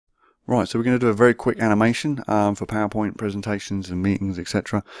Right, so we're going to do a very quick animation for PowerPoint presentations and meetings,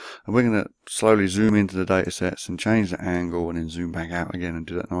 etc. And we're going to slowly zoom into the data sets and change the angle and then zoom back out again and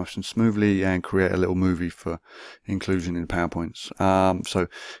do that nice and smoothly and create a little movie for inclusion in PowerPoints. So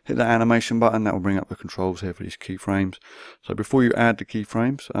hit that animation button, that will bring up the controls here for these keyframes. So before you add the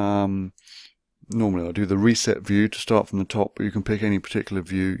keyframes, normally I'll do the reset view to start from the top, but you can pick any particular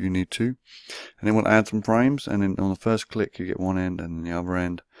view you need to. And then we'll add some frames, and then on the first click you get one end and then the other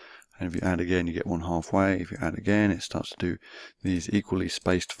end. And if you add again, you get one halfway. If you add again, it starts to do these equally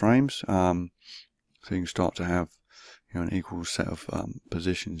spaced frames. So you can start to have an equal set of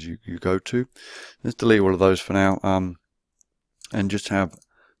positions you go to. Let's delete all of those for now, and just have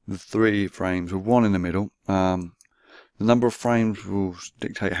the 3 frames with one in the middle. The number of frames will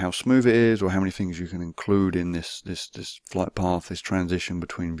dictate how smooth it is, or how many things you can include in this flight path, this transition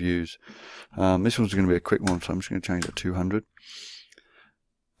between views. This one's going to be a quick one, so I'm just going to change it to 200.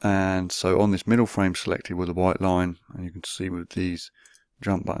 And so on this middle frame selected with a white line, and you can see with these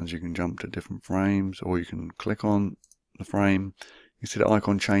jump buttons you can jump to different frames, or you can click on the frame. You see the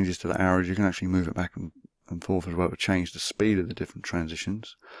icon changes to the arrows. You can actually move it back and forth as well to change the speed of the different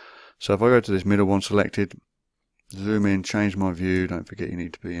transitions. So if I go to this middle one selected, zoom in, change my view, don't forget you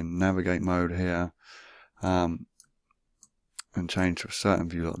need to be in navigate mode here, and change to a certain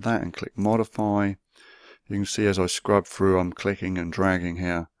view like that, and click modify. You can see as I scrub through, I'm clicking and dragging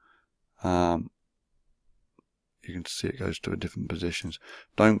here. You can see it goes to different positions.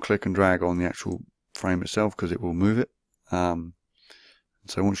 Don't click and drag on the actual frame itself because it will move it. So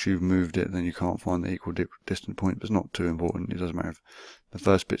once you've moved it, then you can't find the equal distant point, but it's not too important. It doesn't matter if the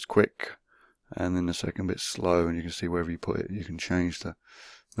first bit's quick and then the second bit's slow, and you can see wherever you put it, you can change the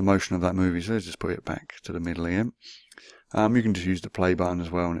motion of that movie. So let's just put it back to the middle again. You can just use the play button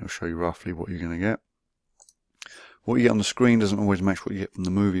as well, and it will show you roughly what you're going to get. What you get on the screen doesn't always match what you get from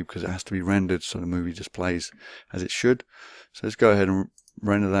the movie because it has to be rendered so the movie just plays as it should. So let's go ahead and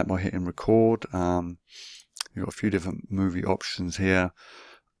render that by hitting record. You've got a few different movie options here.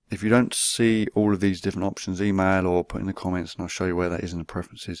 If you don't see all of these different options, email or put in the comments and I'll show you where that is in the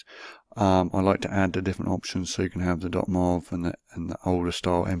preferences. I like to add the different options so you can have the .mov and the older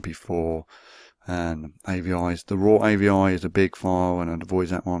style MP4 and AVIs. The raw AVI is a big file and I'd avoid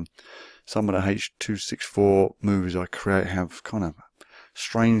that one. Some of the H.264 movies I create have kind of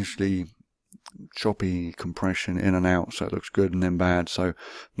strangely choppy compression in and out, so it looks good and then bad. So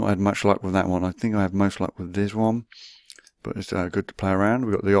not had much luck with that one. I think I have most luck with this one, but it's good to play around.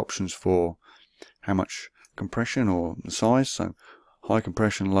 We've got the options for how much compression or the size. So high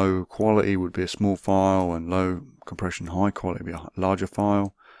compression, low quality would be a small file, and low compression, high quality would be a larger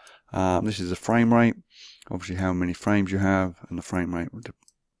file. This is the frame rate, obviously how many frames you have, and the frame rate would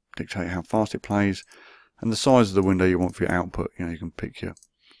dictate how fast it plays, and the size of the window you want for your output. You can pick your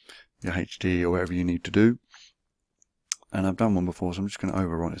HD or whatever you need to do. And I've done one before, so I'm just going to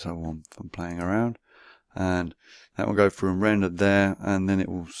overwrite this other one from playing around, and that will go through and render there, and then it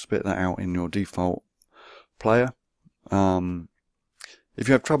will spit that out in your default player. If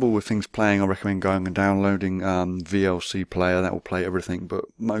you have trouble with things playing, I recommend going and downloading VLC player. That will play everything, but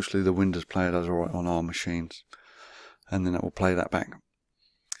mostly the Windows player does alright on our machines, and then that will play that back.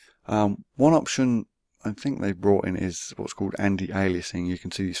 One option I think they've brought in is what's called anti-aliasing. You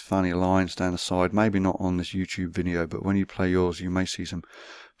can see these funny lines down the side, maybe not on this YouTube video, but when you play yours you may see some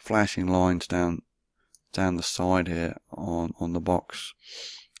flashing lines down the side here on the box.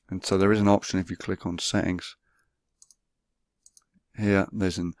 And so there is an option if you click on settings here,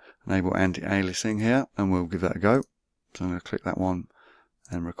 there's an enable anti-aliasing here, and we'll give that a go. So I'm going to click that one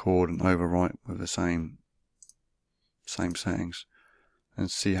and record and overwrite with the same settings, and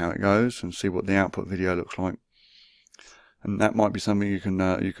see how it goes and see what the output video looks like. And that might be something you can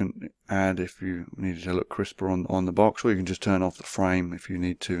add if you needed to look crisper on the box, or you can just turn off the frame if you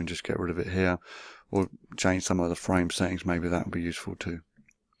need to and just get rid of it here, or change some of the frame settings. Maybe that would be useful too.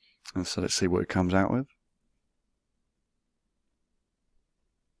 And so let's see what it comes out with.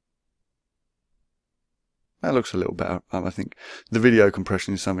 That looks a little better. I think the video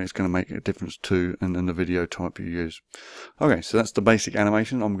compression is something that's going to make a difference too, and then the video type you use. Okay, so that's the basic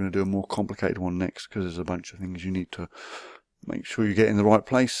animation. I'm going to do a more complicated one next because there's a bunch of things you need to make sure you get in the right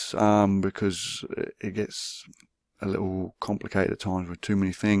place, because it gets a little complicated at times with too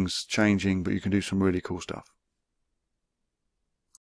many things changing, but you can do some really cool stuff.